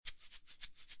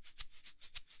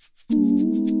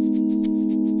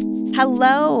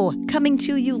Hello, coming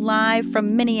to you live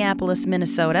from Minneapolis,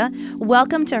 Minnesota.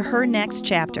 Welcome to Her Next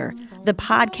Chapter, the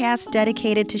podcast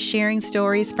dedicated to sharing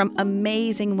stories from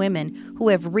amazing women who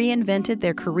have reinvented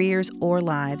their careers or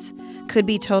lives. Could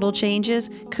be total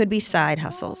changes, could be side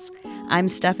hustles. I'm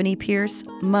Stephanie Pierce,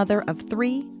 mother of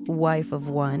 3, wife of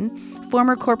 1,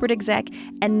 former corporate exec,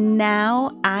 and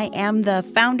now I am the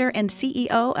founder and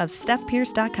CEO of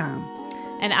StephPierce.com.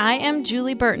 And I am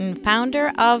Julie Burton,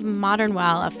 founder of Modern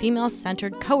Well, a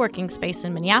female-centered co-working space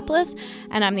in Minneapolis,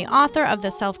 and I'm the author of The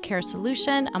Self-Care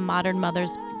Solution, a modern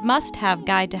mother's must-have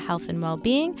guide to health and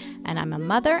well-being, and I'm a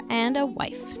mother and a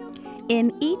wife.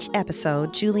 In each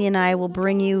episode, Julie and I will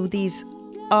bring you these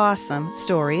awesome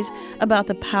stories about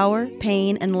the power,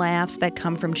 pain, and laughs that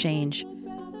come from change.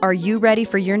 Are you ready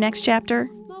for your next chapter?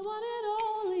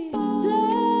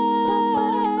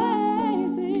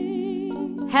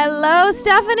 Hello,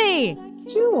 Stephanie.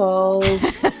 Jules.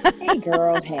 Hey,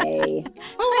 girl. Hey.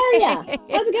 How are ya?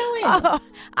 How's it going? Oh,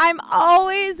 I'm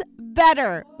always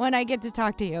better when I get to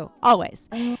talk to you. Always.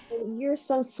 Oh, you're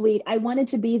so sweet. I wanted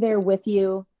to be there with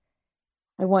you.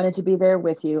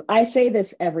 I say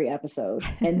this every episode.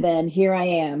 And then here I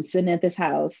am sitting at this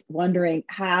house wondering,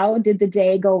 how did the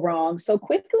day go wrong so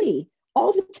quickly?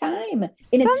 All the time.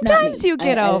 And sometimes you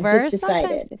get over. I just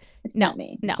decided it's not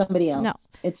me. Somebody else. No.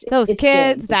 It's those it's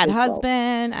kids, James. that It's his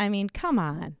husband. I mean, come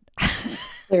on.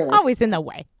 Clearly. Always in the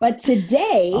way. But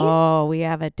today. Oh, we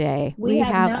have a day. We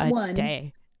have not a one,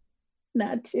 day.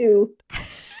 Not 2.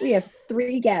 We have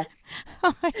 3 guests.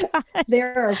 Oh my God.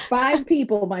 There are 5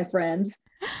 people, my friends,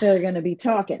 that are going to be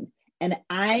talking. And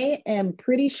I am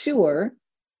pretty sure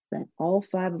that all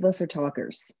 5 of us are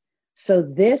talkers. So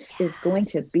this is going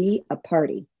to be a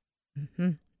party.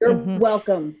 Mm-hmm. You're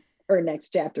welcome. Our next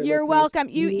chapter. You're listeners. welcome.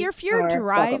 If you're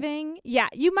driving,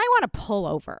 you might want to pull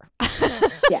over.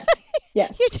 Yes.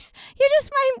 Yes. You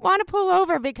just might want to pull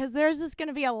over because there's just going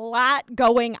to be a lot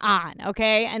going on.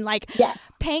 Okay. And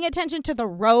paying attention to the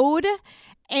road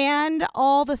and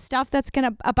all the stuff that's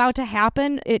about to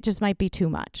happen, it just might be too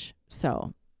much.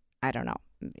 So I don't know.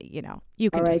 You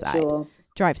can decide. Jules.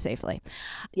 Drive safely.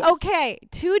 Yes. Okay,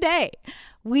 today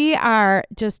we are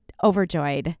just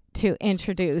overjoyed to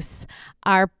introduce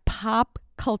our Pop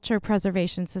Culture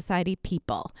Preservation Society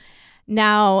people.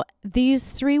 Now,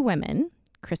 these 3 women,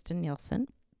 Kristen Nielsen,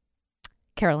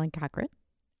 Carolyn Cochran,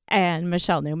 and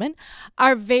Michelle Newman,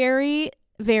 are very,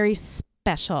 very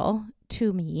special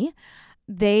to me.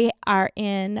 They are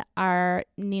in our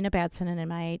Nina Badson and in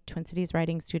my Twin Cities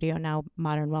writing studio, now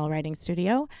Modern Well writing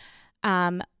studio.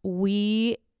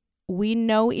 We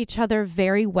know each other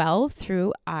very well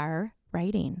through our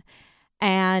writing.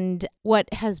 And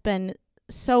what has been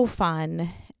so fun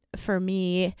for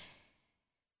me,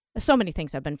 so many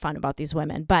things have been fun about these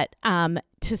women, but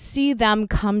to see them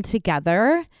come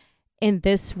together in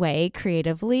this way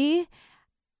creatively,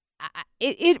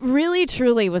 it really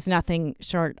truly was nothing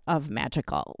short of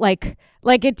magical. Like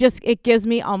it gives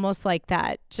me almost like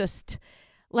that, just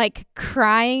like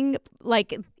crying,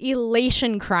 like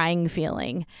elation crying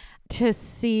feeling to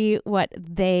see what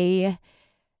these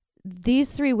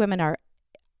 3 women are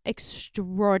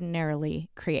extraordinarily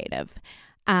creative.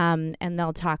 And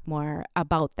they'll talk more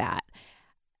about that.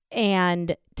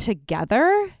 And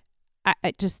together,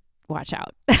 I just watch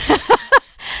out.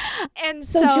 And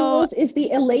so Jules, is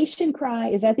the elation cry,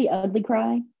 is that the ugly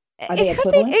cry? Are they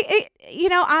equivalent?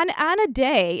 On a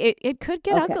day, it could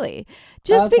get ugly.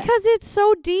 Just because it's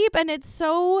so deep and it's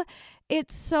so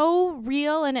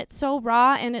real and it's so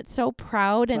raw and it's so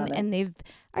proud and they've.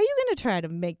 Are you going to try to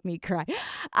make me cry?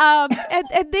 And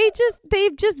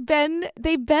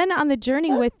they've been on the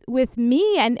journey with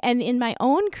me and in my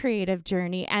own creative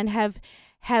journey and have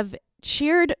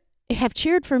cheered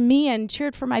for me and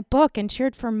cheered for my book and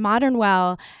cheered for Modern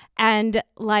Well and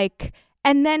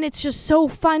then it's just so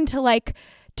fun to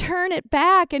turn it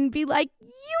back and be like,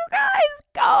 you guys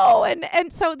go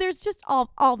and so there's just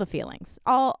all the feelings,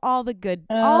 all the good,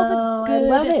 all the good.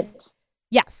 I love it.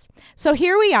 Yes. So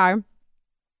here we are.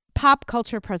 Pop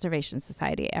Culture Preservation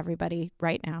Society. Everybody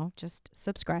right now, just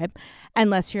subscribe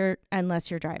unless you're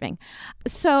driving.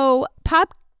 So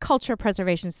Pop Culture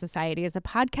Preservation Society is a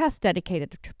podcast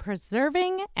dedicated to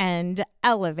preserving and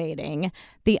elevating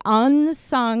the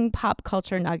unsung pop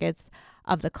culture nuggets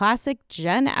of the classic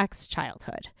Gen X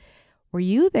childhood. Were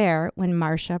you there when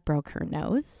Marcia broke her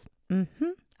nose?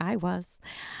 I was.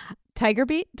 Tiger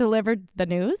Beat delivered the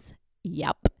news?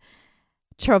 Yep.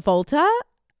 Travolta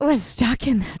was stuck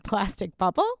in that plastic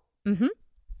bubble?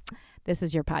 This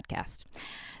is your podcast.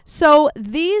 So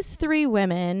these 3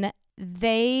 women,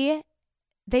 they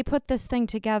put this thing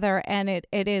together and it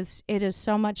is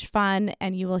so much fun,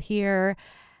 and you will hear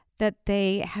that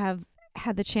they have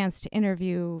had the chance to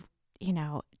interview,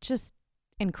 just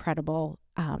incredible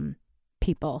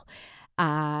people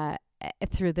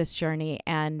through this journey.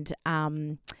 And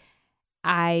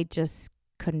I just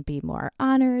couldn't be more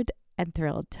honored and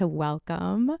thrilled to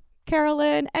welcome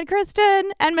Carolyn and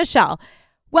Kristen and Michelle.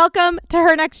 Welcome to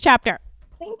Her Next Chapter.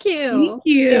 Thank you. Thank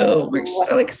you. We're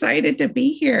so excited to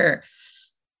be here.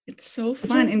 It's so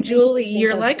fun. And Julie,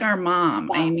 you're like our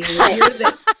mom. I mean,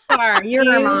 You're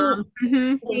our mom.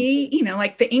 Mm-hmm. We,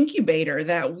 like the incubator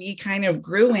that we kind of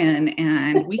grew in,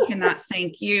 and we cannot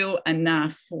thank you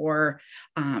enough for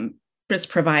just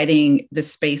providing the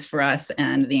space for us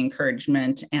and the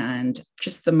encouragement and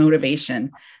just the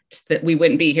motivation that we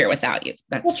wouldn't be here without you.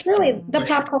 Well, truly, the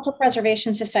Pop Culture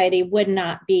Preservation Society would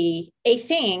not be a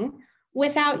thing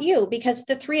without you, because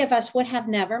the three of us would have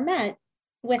never met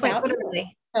without you.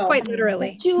 Quite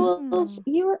literally. Jules,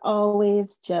 you're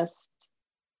always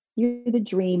you're the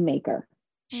dream maker.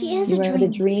 She is you are the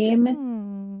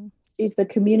dream. She's the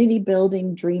community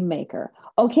building dream maker.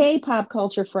 Okay, pop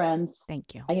culture friends.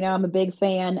 Thank you. I'm a big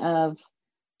fan of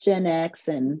Gen X,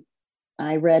 and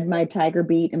I read my Tiger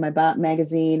Beat and my Bop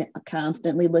magazine,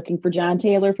 constantly looking for John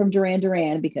Taylor from Duran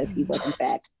Duran, because he was in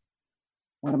fact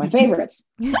one of my favorites.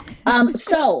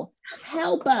 So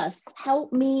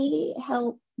help me,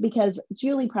 because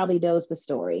Julie probably knows the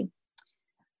story.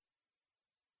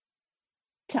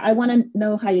 I want to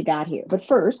know how you got here. But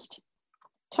first,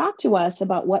 talk to us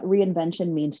about what reinvention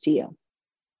means to you.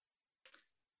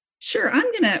 Sure. I'm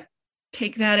going to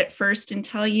take that at first and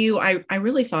tell you, I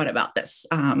really thought about this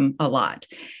a lot.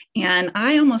 And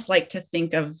I almost like to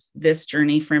think of this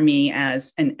journey for me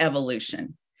as an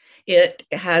evolution. It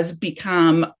has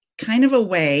become kind of a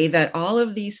way that all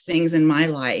of these things in my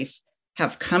life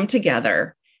have come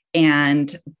together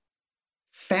and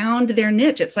found their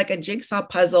niche. It's like a jigsaw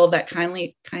puzzle that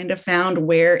kind of found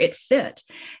where it fit.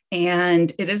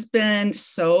 And it has been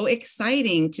so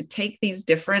exciting to take these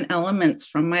different elements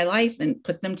from my life and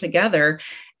put them together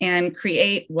and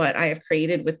create what I have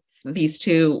created with these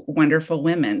two wonderful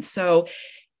women. So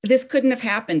this couldn't have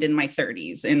happened in my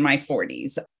 30s, in my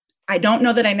 40s. I don't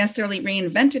know that I necessarily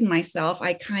reinvented myself.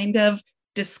 I kind of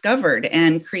discovered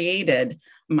and created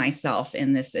myself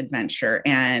in this adventure.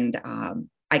 And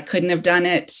I couldn't have done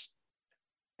it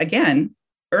again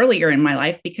earlier in my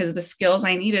life because the skills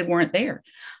I needed weren't there,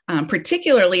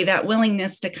 particularly that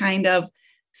willingness to kind of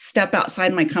step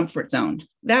outside my comfort zone.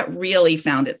 That really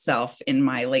found itself in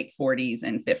my late 40s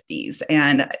and 50s.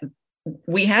 And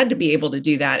we had to be able to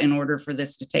do that in order for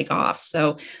this to take off.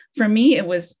 So for me, it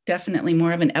was definitely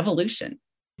more of an evolution.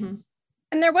 Mm-hmm.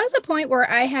 And there was a point where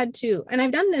I had to, and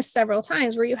I've done this several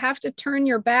times, where you have to turn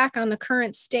your back on the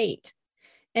current state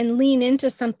and lean into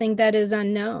something that is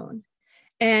unknown.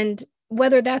 And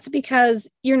whether that's because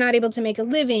you're not able to make a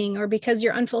living, or because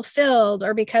you're unfulfilled,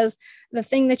 or because the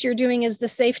thing that you're doing is the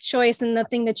safe choice and the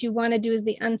thing that you want to do is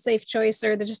the unsafe choice,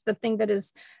 or just the thing that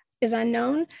is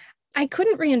unknown, I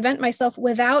couldn't reinvent myself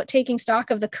without taking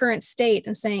stock of the current state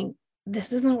and saying,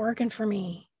 this isn't working for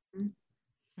me.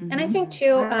 And I think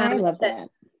too, I love that.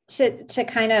 To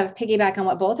kind of piggyback on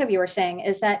what both of you were saying,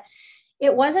 is that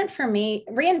it wasn't for me,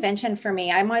 reinvention for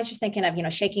me. I'm always just thinking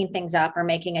of, shaking things up or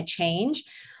making a change.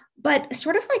 But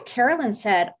sort of like Carolyn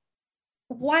said,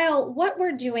 while what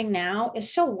we're doing now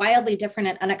is so wildly different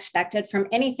and unexpected from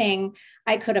anything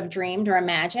I could have dreamed or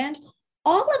imagined,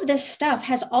 all of this stuff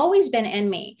has always been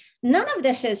in me. None of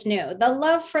this is new. The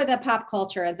love for the pop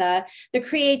culture, the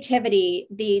creativity,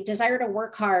 the desire to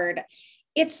work hard,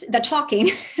 it's the talking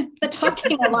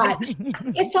a lot.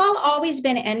 It's all always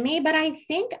been in me. But I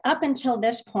think up until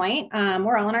this point,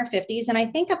 we're all in our 50s. And I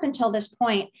think up until this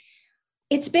point,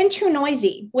 it's been too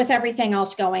noisy with everything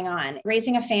else going on,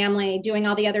 raising a family, doing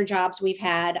all the other jobs we've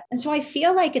had. And so I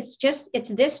feel like it's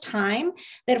this time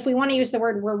that if we want to use the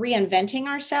word, we're reinventing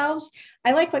ourselves.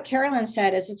 I like what Carolyn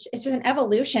said, is it's an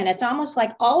evolution. It's almost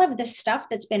like all of this stuff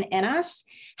that's been in us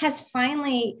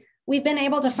we've been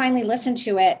able to finally listen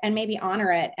to it and maybe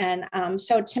honor it. And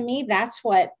so to me, that's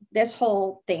what this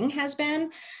whole thing has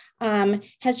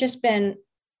just been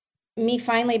me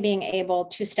finally being able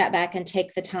to step back and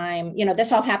take the time.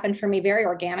 This all happened for me very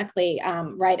organically,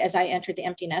 right as I entered the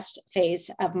empty nest phase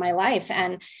of my life.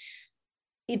 And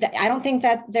I don't think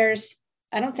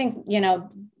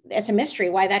it's a mystery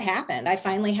why that happened. I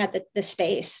finally had the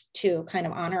space to kind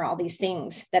of honor all these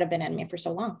things that have been in me for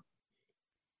so long.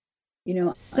 I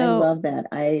love that.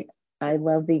 I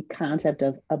love the concept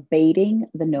of abating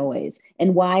the noise.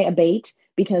 And why abate?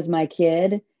 Because my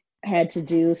kid had to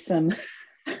do some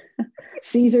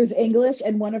Caesar's English,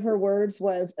 and one of her words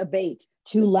was abate,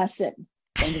 to lessen.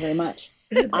 Thank you very much.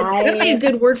 That'd be a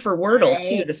good word for Wordle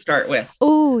too to start with.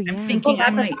 Oh, I'm yeah. thinking I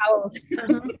might.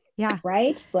 Yeah.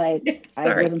 Right? Like I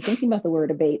Sorry. wasn't thinking about the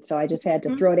word abate, so I just had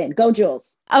to throw it in. Go,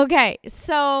 Jules. Okay,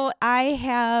 so I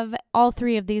have all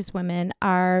three of these women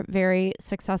are very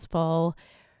successful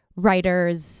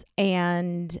writers,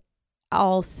 and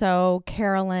also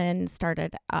Carolyn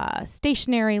started a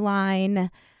stationery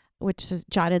line, which is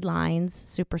Jotted Lines,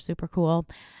 super, super cool.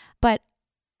 But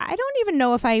I don't even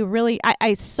know if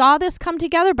I saw this come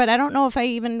together, but I don't know if I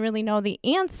even really know the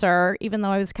answer, even though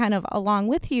I was kind of along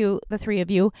with you, the three of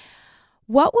you.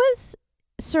 What was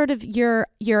sort of your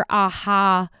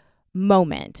aha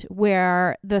moment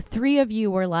where the three of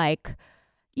you were like,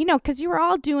 you know, because you were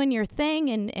all doing your thing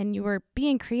and you were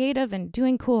being creative and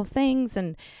doing cool things,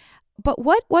 but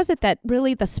what was it that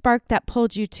really the spark that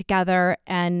pulled you together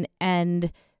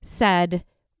and said,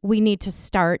 we need to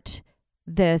start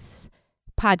this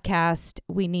podcast,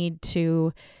 we need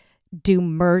to do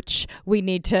merch, we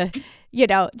need to, you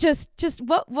know, just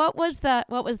what was the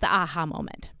aha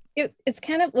moment? It's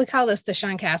kind of, we call this the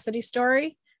Sean Cassidy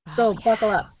story. So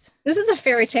buckle up. Yes. This is a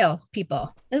fairy tale,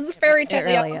 people. This is a fairy tale. It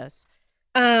really is.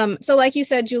 So like you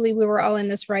said, Julie, we were all in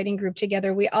this writing group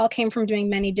together. We all came from doing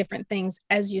many different things,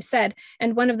 as you said.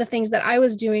 And one of the things that I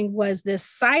was doing was this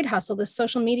side hustle, this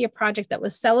social media project that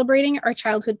was celebrating our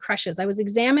childhood crushes. I was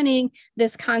examining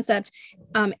this concept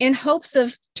in hopes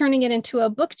of turning it into a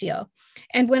book deal.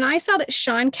 And when I saw that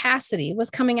Sean Cassidy was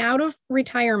coming out of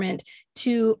retirement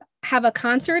to have a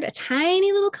concert, a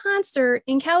tiny little concert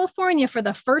in California for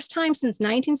the first time since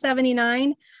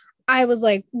 1979, I was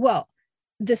like, well,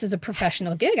 this is a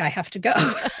professional gig. I have to go.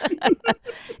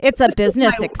 It's a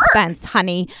business expense,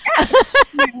 honey.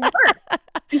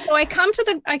 And so I come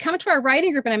to our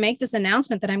writing group and I make this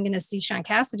announcement that I'm going to see Sean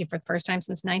Cassidy for the first time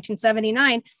since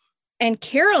 1979. And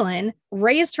Carolyn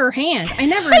raised her hand. I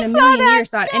never in a million years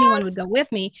thought anyone would go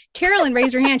with me. Carolyn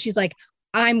raised her hand. She's like,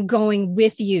 I'm going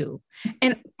with you.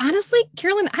 And honestly,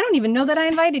 Carolyn, I don't even know that I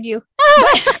invited you.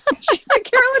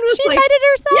 Carolyn was she invited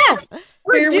herself. Yes,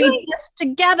 we're doing this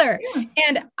together. Yeah.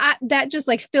 And that just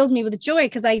like filled me with joy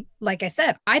because like I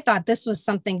said, I thought this was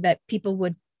something that people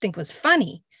would think was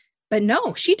funny. But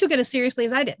no, she took it as seriously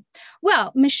as I did.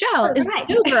 Well, Michelle is the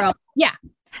new girl. Yeah.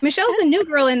 Michelle's the new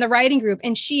girl in the writing group,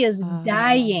 and she is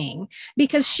dying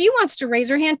because she wants to raise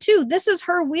her hand too. This is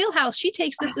her wheelhouse. She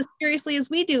takes this as seriously as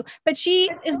we do, but she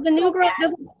is the new girl.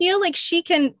 Doesn't feel like she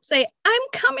can say, I'm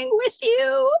coming with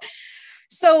you.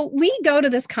 So we go to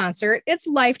this concert. It's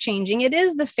life-changing. It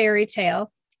is the fairy tale.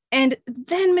 And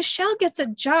then Michelle gets a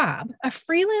job, a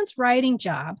freelance writing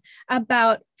job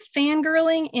about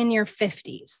fangirling in your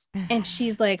 50s. And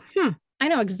she's like, I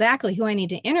know exactly who I need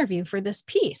to interview for this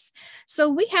piece. So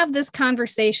we have this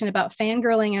conversation about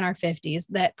fangirling in our 50s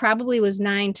that probably was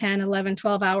 9, 10, 11,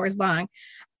 12 hours long.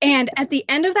 And at the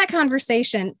end of that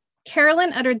conversation,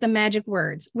 Carolyn uttered the magic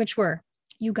words, which were,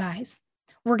 you guys,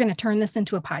 we're going to turn this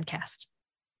into a podcast.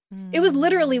 It was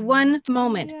literally one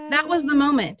moment. Yay. That was the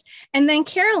moment. And then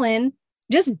Carolyn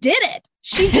just did it.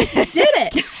 She just did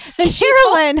it. And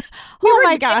Carolyn, oh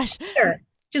my gosh.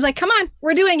 She's like, come on,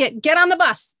 we're doing it. Get on the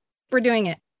bus. We're doing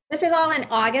it. This is all in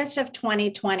August of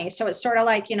 2020. So it's sort of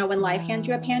like, you know, when life hands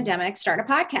you a pandemic, start a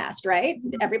podcast, right?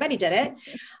 Everybody did it.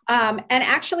 And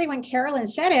actually, when Carolyn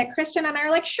said it, Kristen and I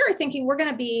are like, sure, thinking we're going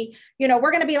to be, you know,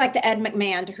 we're going to be like the Ed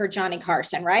McMahon to her Johnny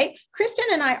Carson, right? Kristen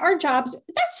and I, our jobs,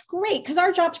 that's great. Because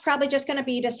our job's probably just going to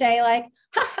be to say like,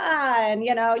 ha, and,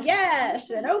 you know,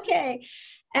 yes, and okay.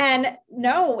 And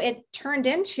no, it turned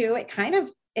into, it kind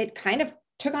of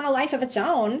took on a life of its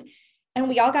own. And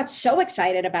we all got so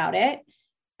excited about it.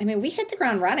 I mean, we hit the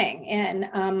ground running in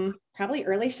probably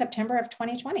early September of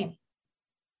 2020.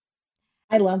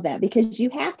 I love that because you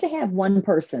have to have one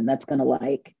person that's going to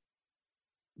like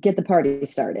get the party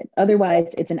started.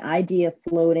 Otherwise, it's an idea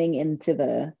floating into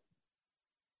the.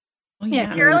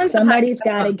 Yeah, Carolyn's somebody's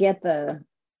got to get the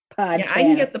podcast. Yeah, I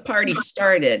can get the party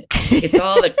started. It's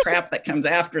all the crap that comes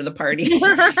after the party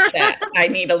that I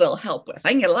need a little help with.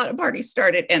 I can get a lot of parties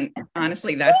started. And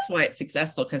honestly, that's why it's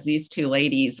successful because these two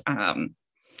ladies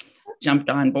jumped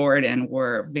on board and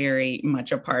were very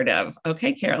much a part of,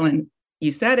 okay, Carolyn,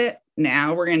 you said it.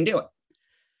 Now we're going to do it.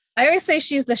 I always say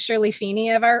she's the Shirley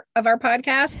Feeney of our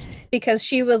podcast because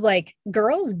she was like,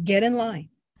 girls, get in line.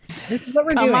 This is what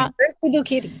we're doing. Where's the blue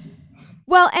kitty?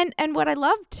 Well, and what I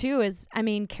love too is, I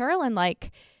mean, Carolyn,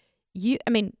 like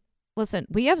listen,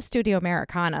 we have Studio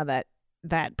Americana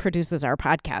that produces our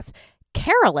podcast.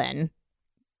 Carolyn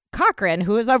Cochran,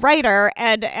 who is a writer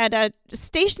and a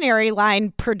stationery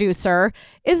line producer,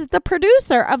 is the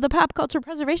producer of the Pop Culture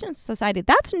Preservation Society.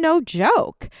 That's no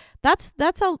joke. That's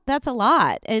a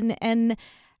lot. And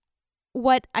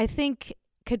what I think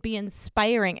could be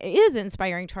inspiring, is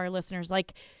inspiring to our listeners.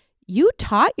 Like, you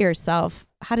taught yourself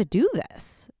how to do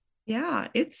this. Yeah,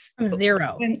 it's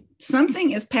zero. When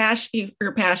something is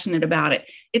you're passionate about it,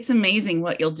 it's amazing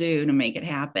what you'll do to make it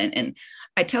happen. And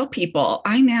I tell people,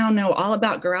 I now know all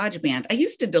about GarageBand. I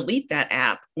used to delete that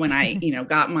app when I,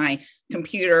 got my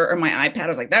computer or my iPad. I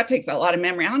was like, that takes a lot of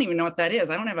memory. I don't even know what that is.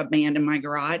 I don't have a band in my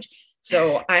garage.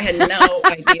 So I had no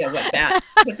idea what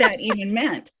that even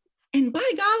meant. And by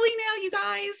golly, now you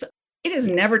guys, it is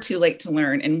never too late to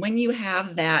learn. And when you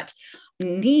have that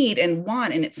need and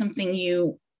want, and it's something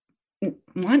you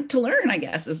want to learn, I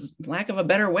guess is lack of a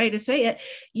better way to say it,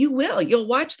 you'll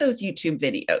watch those YouTube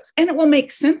videos and it will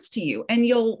make sense to you and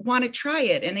you'll want to try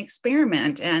it and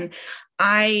experiment. And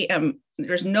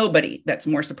there's nobody that's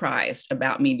more surprised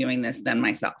about me doing this than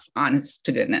myself, honest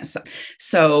to goodness.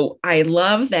 So I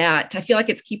love that. I feel like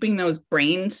it's keeping those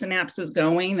brain synapses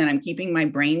going, that I'm keeping my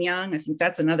brain young. I think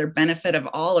that's another benefit of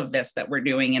all of this that we're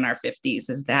doing in our 50s,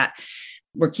 is that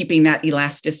we're keeping that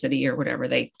elasticity, or whatever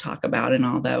they talk about in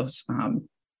all those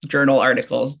journal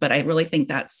articles. But I really think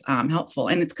that's helpful.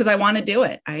 And it's because I want to do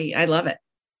it. I love it.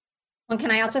 Well,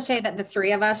 can I also say that the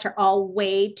three of us are all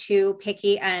way too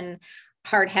picky and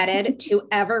hard-headed to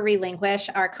ever relinquish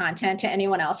our content to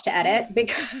anyone else to edit,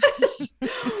 because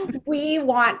we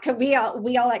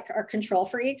all like are control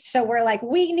freaks. So we're like,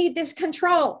 we need this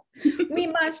control. We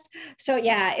must. So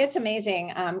yeah, it's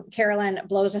amazing. Carolyn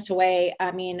blows us away.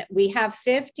 I mean, we have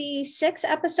 56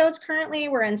 episodes currently.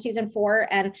 We're in season 4,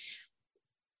 and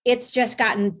it's just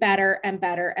gotten better and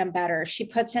better and better. She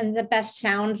puts in the best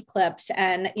sound clips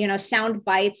and, sound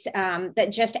bites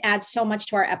that just add so much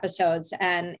to our episodes.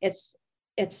 And it's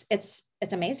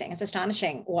amazing. It's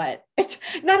astonishing it's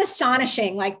not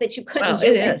astonishing like that you couldn't do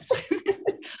it. Is.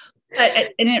 And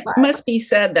it must be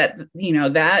said that,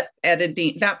 that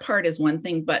editing, that part is one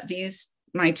thing, but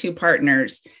my two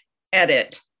partners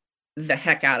edit the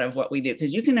heck out of what we do.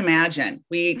 Because you can imagine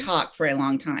we talk for a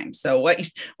long time. So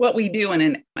what we do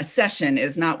in a session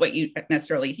is not what you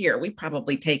necessarily hear. We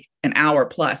probably take an hour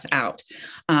plus out.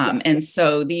 And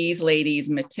so these ladies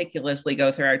meticulously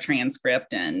go through our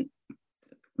transcript and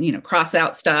cross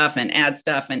out stuff and add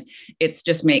stuff. And it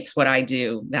just makes what I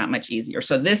do that much easier.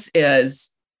 So this is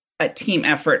a team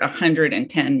effort,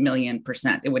 110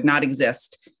 million%. It would not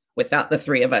exist without the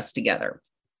three of us together.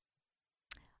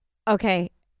 Okay.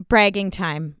 Bragging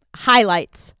time.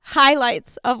 Highlights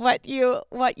of what you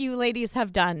ladies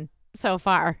have done so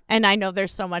far. And I know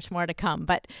there's so much more to come,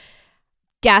 but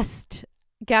guest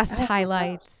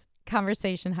highlights.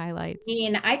 Conversation highlights. I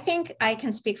mean, I think I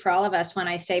can speak for all of us when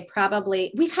I say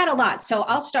probably we've had a lot. So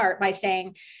I'll start by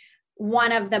saying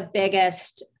one of the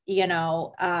biggest,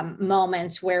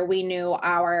 moments where we knew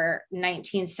our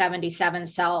 1977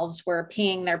 selves were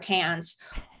peeing their pants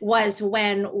was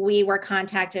when we were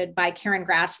contacted by Karen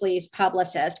Grassley's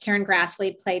publicist. Karen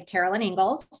Grassley played Carolyn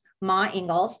Ingalls, Ma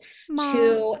Ingalls,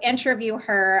 to interview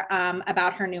her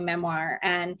about her new memoir.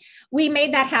 And we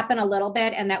made that happen a little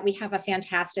bit, and that we have a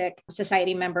fantastic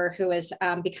society member who has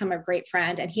become a great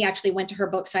friend. And he actually went to her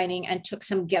book signing and took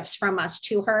some gifts from us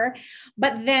to her.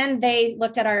 But then they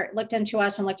looked into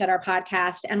us and looked at our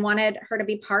podcast and wanted her to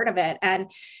be part of it.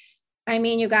 And I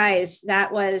mean, you guys,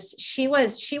 she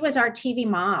was our TV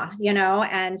ma,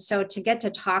 and so to get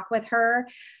to talk with her,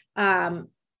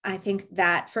 I think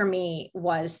that for me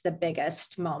was the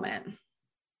biggest moment.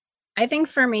 I think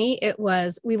for me,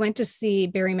 we went to see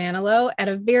Barry Manilow at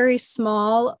a very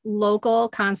small local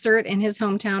concert in his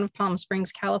hometown of Palm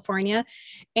Springs, California.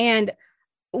 And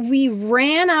we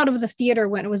ran out of the theater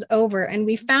when it was over, and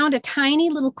we found a tiny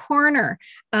little corner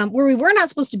where we were not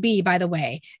supposed to be, by the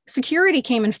way. Security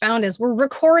came and found us. We're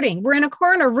in a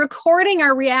corner recording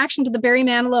our reaction to the Barry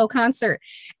Manilow concert,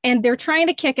 and they're trying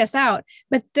to kick us out.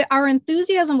 But our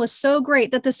enthusiasm was so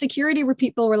great that the security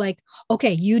people were like,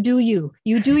 okay, you do your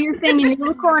thing in your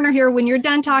little corner here. When you're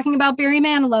done talking about Barry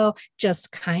Manilow,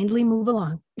 just kindly move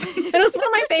along. It was one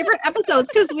of my favorite episodes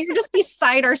because we were just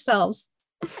beside ourselves.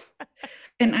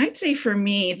 And I'd say for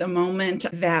me, the moment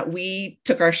that we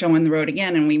took our show on the road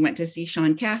again and we went to see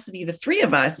Sean Cassidy, the three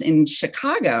of us in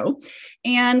Chicago,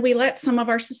 and we let some of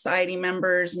our society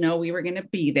members know we were going to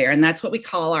be there. And that's what we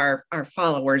call our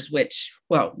followers, which,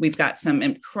 well, we've got some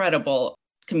incredible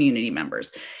community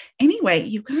members. Anyway,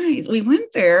 you guys, we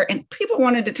went there and people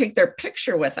wanted to take their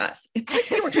picture with us. It's like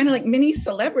we were kind of like mini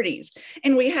celebrities.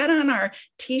 And we had on our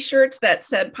t-shirts that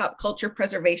said Pop Culture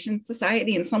Preservation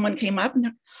Society. And someone came up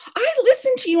and I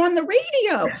listened to you on the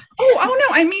radio. Oh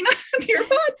no, I mean, on your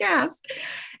podcast.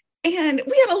 And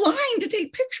we had a line to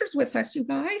take pictures with us, you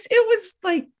guys. It was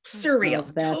like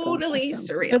surreal, totally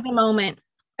awesome. surreal. It was a moment.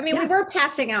 I mean, we were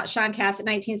passing out Sean Cassidy,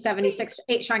 1976,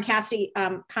 8 Sean Cassidy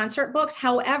concert books.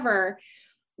 However,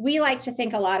 we like to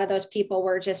think a lot of those people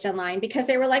were just in line because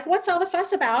they were like, what's all the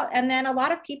fuss about? And then a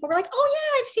lot of people were like, oh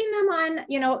yeah, I've seen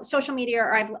them on, social media,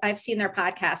 or I've seen their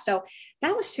podcast. So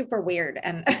that was super weird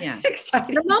and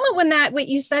exciting. The moment when what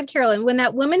you said, Carolyn, when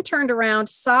that woman turned around,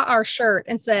 saw our shirt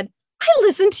and said, I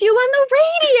listened to you on the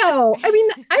radio. I mean,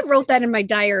 I wrote that in my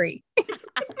diary.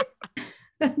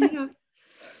 Yeah.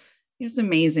 It's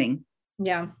amazing.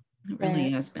 Yeah. It really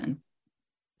has been.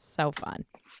 So fun.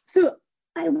 So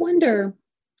I wonder,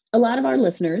 a lot of our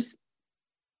listeners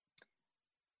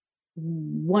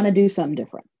want to do something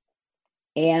different,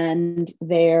 and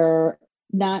they're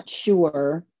not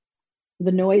sure.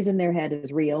 The noise in their head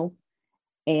is real.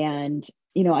 And,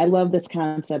 I love this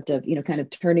concept of, kind of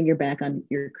turning your back on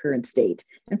your current state.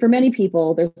 And for many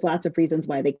people, there's lots of reasons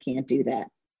why they can't do that.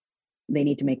 They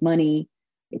need to make money.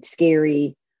 It's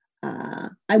scary.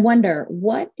 I wonder,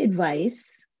 what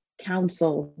advice,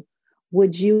 counsel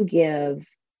would you give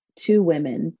to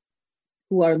women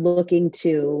who are looking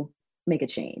to make a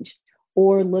change,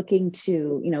 or looking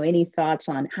to, any thoughts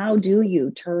on how do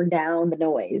you turn down the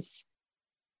noise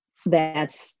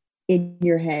that's in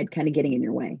your head kind of getting in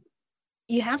your way?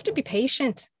 You have to be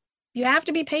patient. You have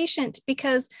to be patient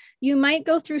because you might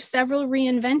go through several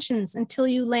reinventions until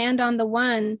you land on the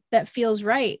one that feels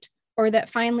right or that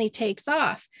finally takes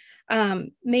off.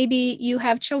 Maybe you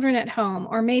have children at home,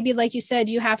 or maybe, like you said,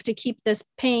 you have to keep this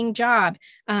paying job.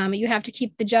 You have to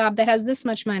keep the job that has this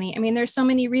much money. I mean, there's so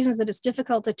many reasons that it's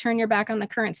difficult to turn your back on the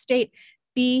current state.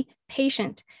 Be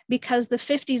patient, because the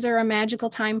 50s are a magical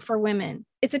time for women.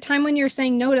 It's a time when you're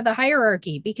saying no to the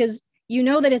hierarchy because you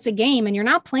know that it's a game and you're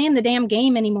not playing the damn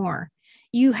game anymore.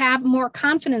 You have more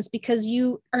confidence because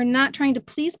you are not trying to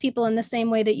please people in the same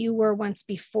way that you were once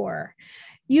before.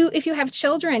 If you have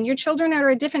children, your children are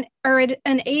at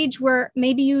an age where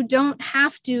maybe you don't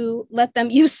have to let them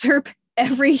usurp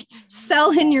every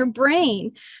cell in your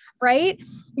brain, right?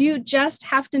 You just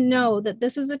have to know that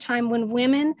this is a time when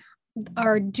women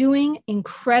are doing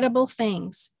incredible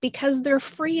things because they're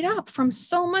freed up from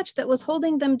so much that was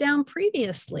holding them down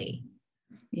previously.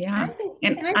 Yeah.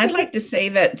 And I'd like to say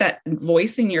that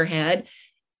voice in your head,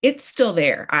 it's still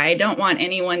there. I don't want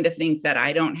anyone to think that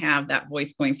I don't have that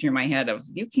voice going through my head of,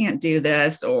 you can't do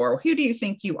this, or who do you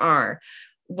think you are?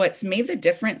 What's made the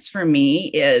difference for me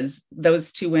is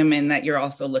those two women that you're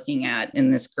also looking at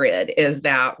in this grid, is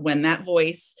that when that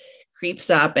voice creeps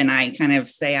up and I kind of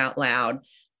say out loud,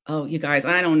 oh, you guys,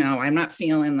 I don't know, I'm not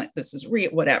feeling like this is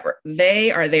real, whatever. They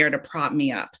are there to prop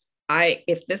me up.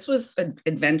 If this was an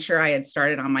adventure I had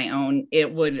started on my own, it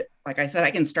would, like I said,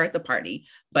 I can start the party,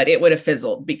 but it would have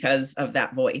fizzled because of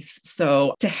that voice.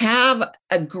 So to have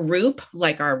a group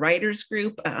like our writers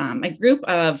group, a group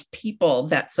of people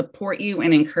that support you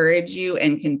and encourage you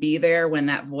and can be there when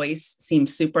that voice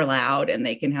seems super loud, and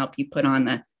they can help you put on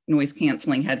the noise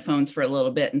canceling headphones for a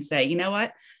little bit and say, you know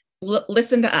what,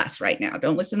 listen to us right now.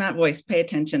 Don't listen to that voice. Pay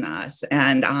attention to us.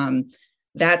 And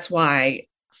that's why,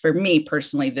 for me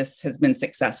personally, this has been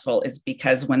successful, is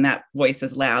because when that voice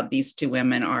is loud, these two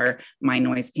women are my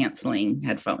noise canceling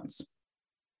headphones.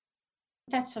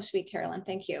 That's so sweet, Carolyn.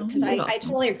 Thank you. Because I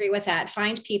totally agree with that.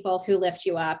 Find people who lift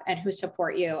you up and who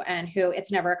support you, and who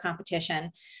it's never a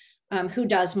competition, who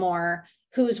does more,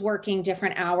 who's working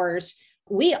different hours.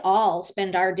 We all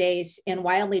spend our days in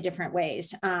wildly different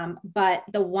ways. But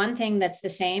the one thing that's the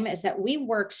same is that we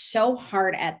work so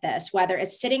hard at this, whether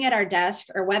it's sitting at our desk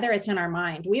or whether it's in our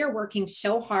mind. We are working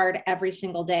so hard every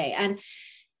single day. And,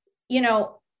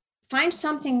 find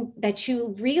something that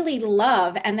you really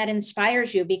love and that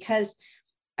inspires you, because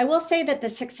I will say that the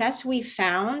success we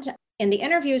found in the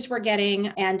interviews we're getting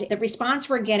and the response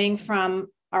we're getting from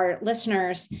our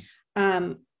listeners,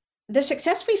 the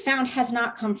success we found has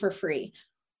not come for free.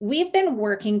 We've been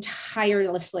working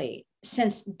tirelessly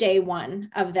since day one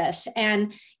of this,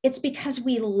 and it's because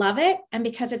we love it and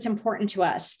because it's important to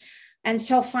us. And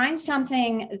so find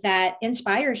something that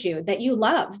inspires you, that you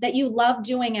love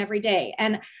doing every day.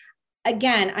 And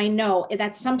again, I know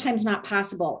that's sometimes not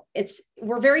possible.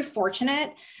 We're very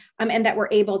fortunate and that we're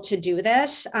able to do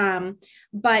this.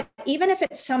 But even if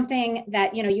it's something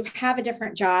that, you have a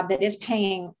different job that is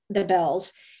paying the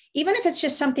bills, even if it's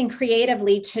just something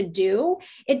creatively to do,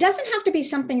 it doesn't have to be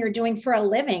something you're doing for a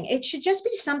living. It should just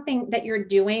be something that you're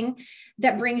doing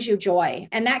that brings you joy.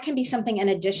 And that can be something in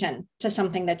addition to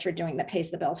something that you're doing that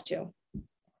pays the bills too.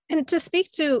 And to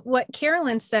speak to what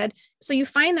Carolyn said, so you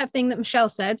find that thing that Michelle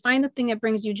said, find the thing that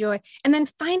brings you joy, and then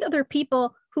find other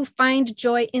people who find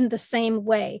joy in the same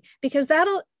way, because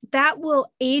that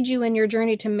will aid you in your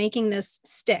journey to making this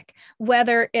stick,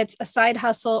 whether it's a side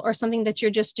hustle or something that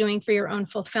you're just doing for your own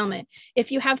fulfillment.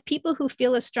 If you have people who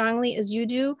feel as strongly as you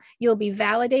do, you'll be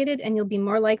validated and you'll be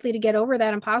more likely to get over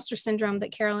that imposter syndrome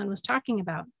that Carolyn was talking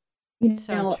about.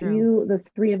 So true. The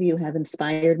three of you have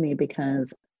inspired me,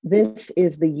 because this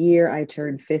is the year I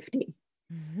turned 50.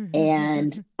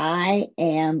 And I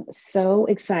am so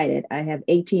excited. I have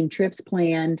 18 trips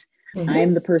planned. I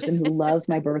am the person who loves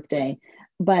my birthday.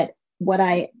 But what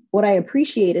I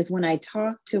appreciate is when I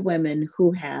talk to women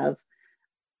who have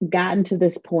gotten to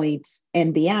this point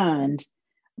and beyond,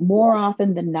 more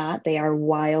often than not, they are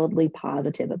wildly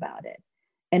positive about it.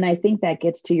 And I think that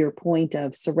gets to your point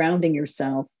of surrounding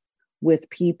yourself with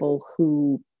people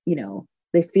who,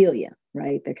 they feel you,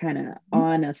 right? They're kind of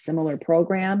on a similar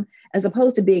program, as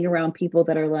opposed to being around people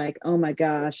that are like, oh my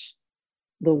gosh,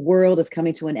 the world is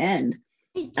coming to an end.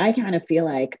 I kind of feel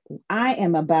like I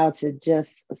am about to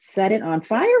just set it on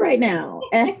fire right now.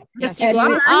 Yes, at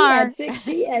you 50, are. at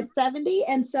 60, at 70.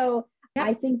 And so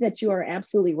I think that you are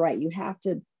absolutely right. You have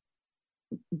to,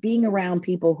 being around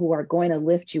people who are going to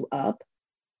lift you up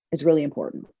is really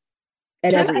important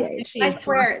at every age. I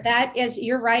swear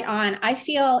you're right on. I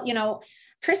feel,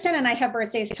 Kristen and I have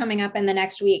birthdays coming up in the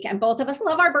next week, and both of us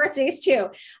love our birthdays too.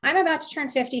 I'm about to turn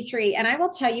 53, and I will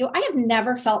tell you, I have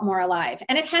never felt more alive.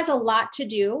 And it has a lot to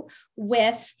do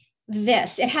with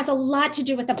this. It has a lot to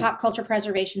do with the Pop Culture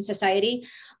Preservation Society,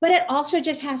 but it also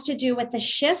just has to do with the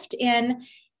shift in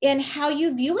how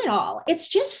you view it all. It's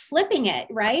just flipping it,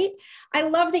 right? I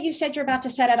love that you said you're about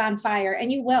to set it on fire,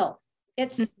 and you will.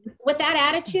 It's with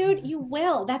that attitude, you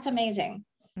will. That's amazing.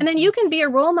 And then you can be a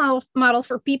role model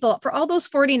for people, for all those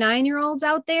 49-year-olds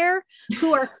out there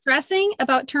who are stressing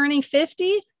about turning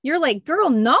 50. You're like, girl,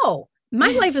 no, my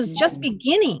life is just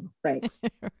beginning. Right.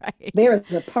 Right. There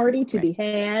is a party to be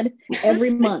had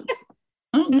every month.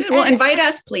 Oh, good. Well, invite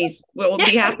us, please. We'll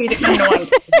be happy to come to one.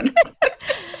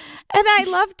 And I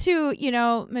love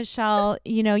to, Michelle,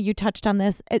 you touched on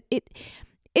this.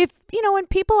 When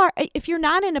people are, if you're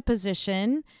not in a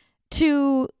position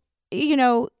to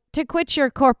quit your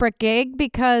corporate gig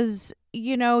because,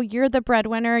 you're the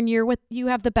breadwinner and you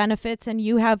have the benefits and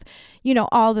you have,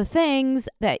 all the things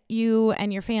that you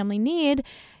and your family need,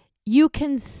 you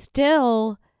can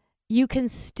still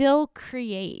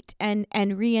create and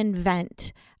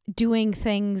reinvent, doing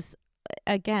things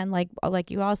again,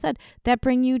 like you all said, that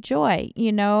bring you joy,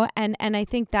 and I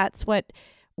think that's what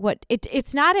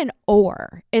it's not an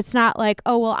or. It's not like,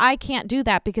 oh, well, I can't do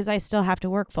that because I still have to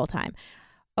work full time.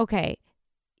 Okay.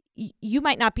 You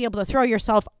might not be able to throw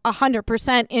yourself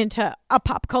 100% into a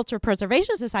Pop Culture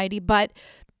Preservation Society, but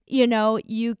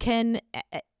you can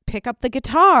pick up the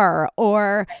guitar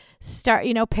or start,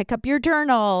 pick up your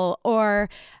journal or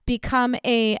become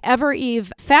a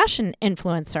Evereve fashion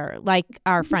influencer like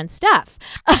our friend Steph.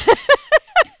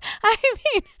 I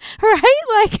mean,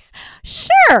 right? Like,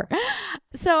 sure.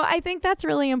 So I think that's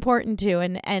really important too.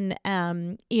 And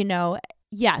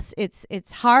yes,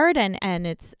 it's hard and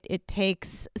it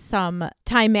takes some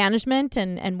time management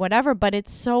and whatever, but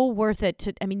it's so worth it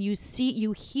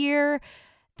you hear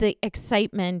the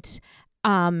excitement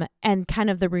and kind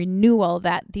of the renewal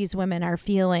that these women are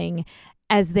feeling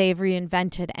as they've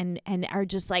reinvented and are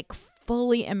just like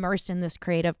fully immersed in this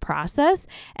creative process.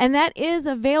 And that is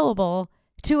available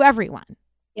to everyone.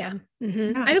 Yeah.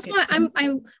 Mm-hmm.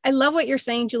 I love what you're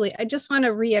saying, Julie. I just want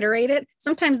to reiterate it.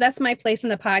 Sometimes that's my place in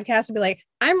the podcast to be like,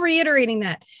 I'm reiterating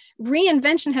that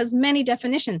reinvention has many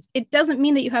definitions. It doesn't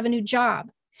mean that you have a new job.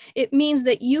 It means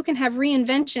that you can have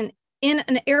reinvention in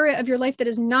an area of your life that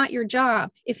is not your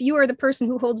job. If you are the person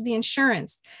who holds the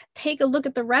insurance, take a look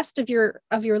at the rest of your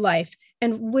work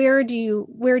and where do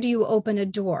you open a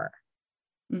door?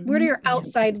 Mm-hmm. Where do your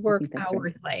outside work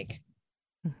hours like?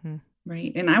 Mm-hmm.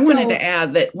 Right. And I wanted to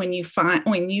add that when you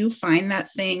find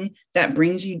that thing that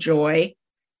brings you joy,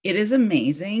 it is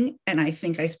amazing. And I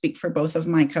think I speak for both of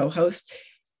my co-hosts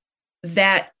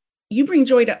that you bring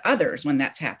joy to others when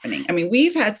that's happening. I mean,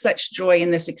 we've had such joy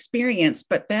in this experience,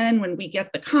 but then when we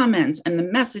get the comments and the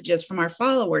messages from our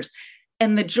followers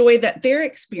and the joy that they're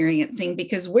experiencing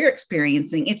because we're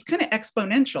experiencing, it's kind of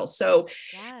exponential. So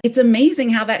It's amazing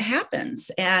how that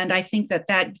happens. And I think that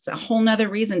that's a whole nother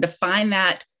reason to find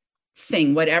that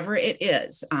thing, whatever it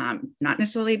is, not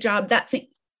necessarily a job, that thing,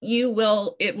 it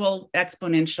will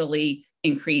exponentially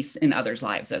increase in others'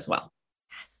 lives as well.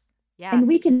 Yes. And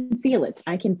we can feel it.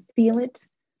 I can feel it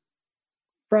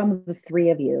from the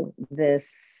three of you,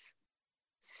 this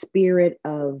spirit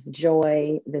of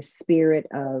joy, this spirit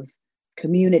of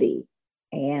community.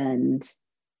 And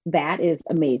that is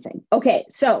amazing. Okay.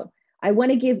 So I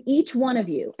want to give each one of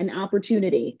you an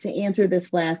opportunity to answer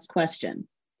this last question.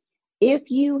 If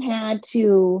you had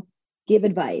to give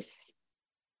advice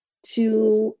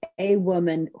to a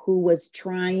woman who was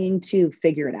trying to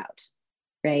figure it out,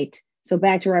 right? So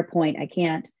back to our point,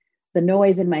 the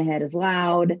noise in my head is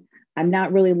loud. I'm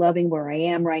not really loving where I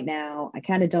am right now. I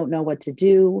kind of don't know what to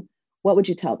do. What would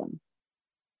you tell them?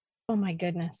 Oh my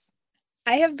goodness.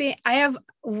 I have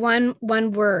one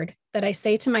word that I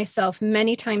say to myself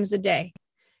many times a day,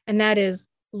 and that is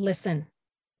listen.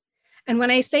 And when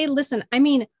I say listen, I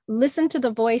mean listen to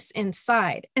the voice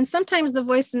inside. And sometimes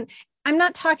I'm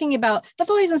not talking about the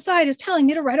voice inside is telling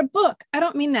me to write a book. I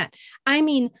don't mean that. I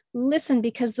mean listen,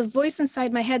 because the voice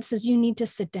inside my head says you need to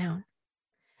sit down.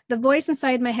 The voice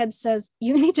inside my head says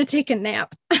you need to take a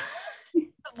nap. The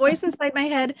voice inside my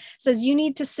head says you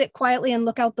need to sit quietly and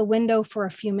look out the window for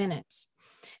a few minutes.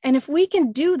 And if we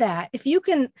can do that,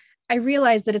 I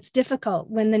realize that it's difficult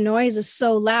when the noise is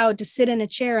so loud to sit in a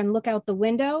chair and look out the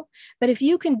window. But if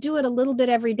you can do it a little bit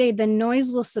every day, the noise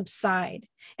will subside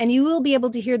and you will be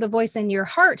able to hear the voice in your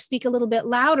heart speak a little bit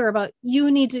louder about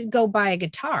you need to go buy a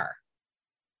guitar.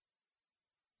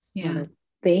 Yeah.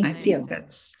 Thank you.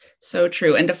 That's so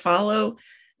true. And to follow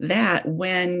that,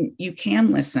 when you can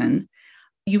listen,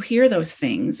 you hear those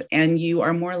things and you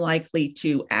are more likely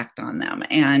to act on them.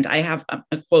 And I have a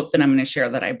quote that I'm going to share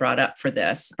that I brought up for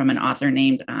this from an author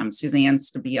named Suzanne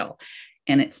Stabile.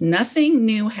 And it's nothing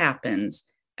new happens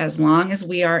as long as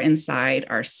we are inside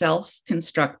our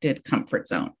self-constructed comfort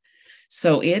zone.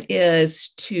 So it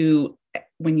is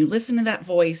when you listen to that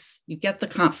voice, you get the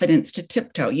confidence to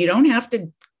tiptoe. You don't have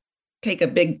to take a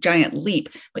big giant leap,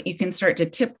 but you can start to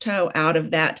tiptoe out of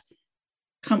that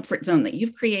comfort zone that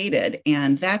you've created.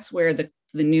 And that's where the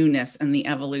newness and the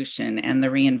evolution and the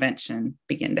reinvention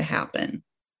begin to happen.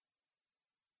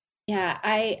 Yeah,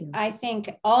 I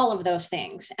think all of those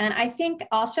things. And I think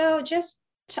also just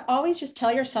to always just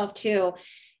tell yourself too,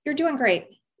 you're doing great.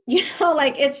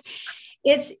 Like it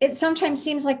sometimes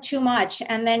seems like too much.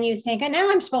 And then you think, and now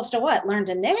I'm supposed to what? Learn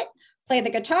to knit? Play the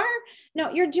guitar?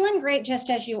 No, you're doing great just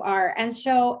as you are. And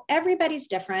so everybody's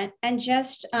different, and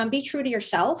just be true to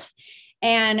yourself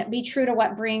and be true to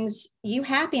what brings you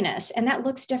happiness. And that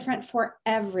looks different for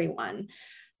everyone.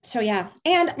 So yeah.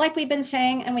 And like we've been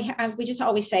saying, and we just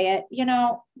always say it,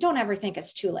 don't ever think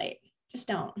it's too late. Just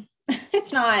don't.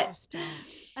 It's not. Just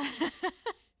don't.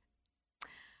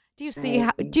 Do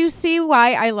you see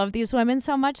why I love these women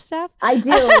so much, Steph? I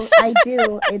do.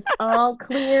 It's all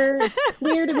clear. It's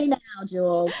clear to me now,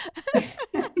 Jules.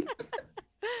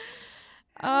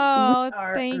 Oh,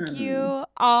 thank you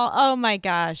all. Oh my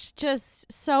gosh.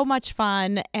 Just so much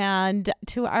fun. And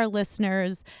to our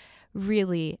listeners,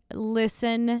 really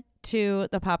listen to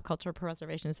the Pop Culture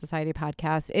Preservation Society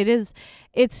podcast.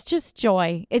 It's just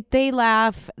joy. They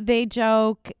laugh, they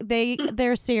joke,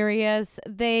 they're serious,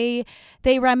 they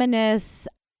reminisce.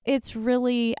 It's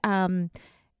really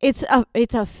it's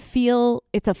a feel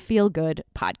good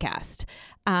podcast.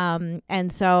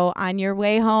 And so on your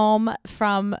way home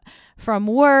from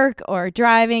work or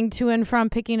driving to and from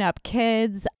picking up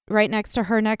kids, right next to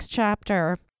Her Next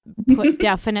Chapter,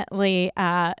 definitely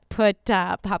put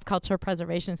Pop Culture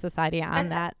Preservation Society on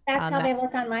that. That's how they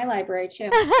look on my library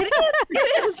too.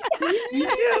 It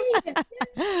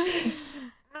is.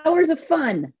 Hours of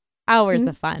fun.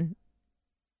 Of fun.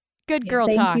 Good girl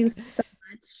talk. Thank you so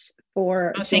much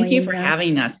for thank you for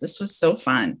having us. This was so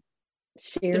fun.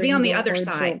 To be on the other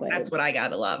side. Joy. That's what I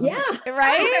gotta love. Yeah.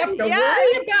 Right? I don't have to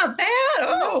worry about that.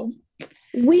 Oh.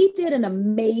 We did an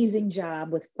amazing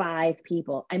job with 5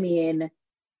 people. I mean,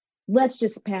 let's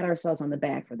just pat ourselves on the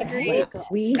back for that.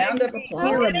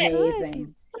 We're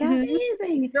amazing. Yes.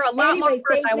 Amazing. You're a lot more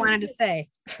words I wanted to say.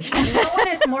 No one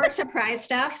is more surprised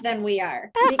stuff than we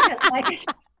are, because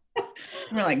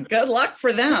we're like, good luck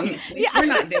for them. At least we're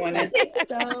not doing it.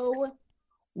 So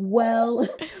well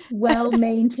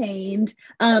maintained.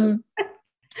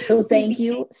 So thank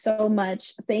you so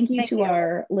much. Thank you to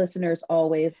our listeners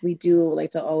always. We do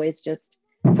like to always just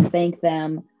thank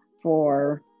them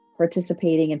for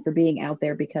participating and for being out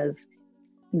there, because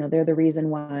they're the reason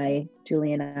why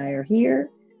Julie and I are here,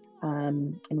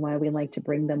 and why we like to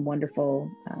bring them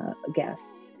wonderful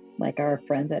guests like our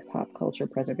friends at Pop Culture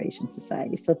Preservation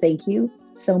Society. So thank you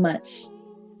so much.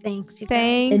 Thanks, you guys.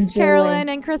 Thanks, Enjoy. Carolyn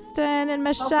and Kristen and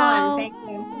Michelle. So fun. Thank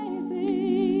you.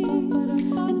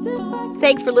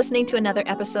 Thanks for listening to another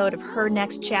episode of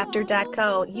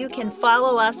HerNextChapter.co. You can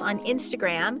follow us on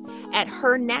Instagram at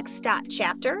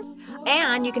HerNext.chapter.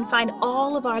 And you can find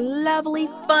all of our lovely,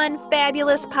 fun,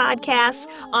 fabulous podcasts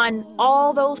on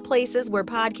all those places where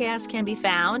podcasts can be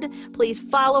found. Please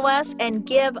follow us and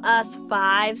give us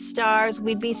 5 stars.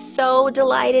 We'd be so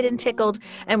delighted and tickled,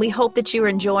 and we hope that you're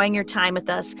enjoying your time with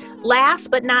us.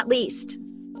 Last but not least,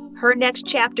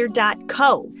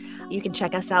 hernextchapter.co. You can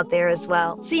check us out there as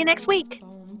well. See you next week.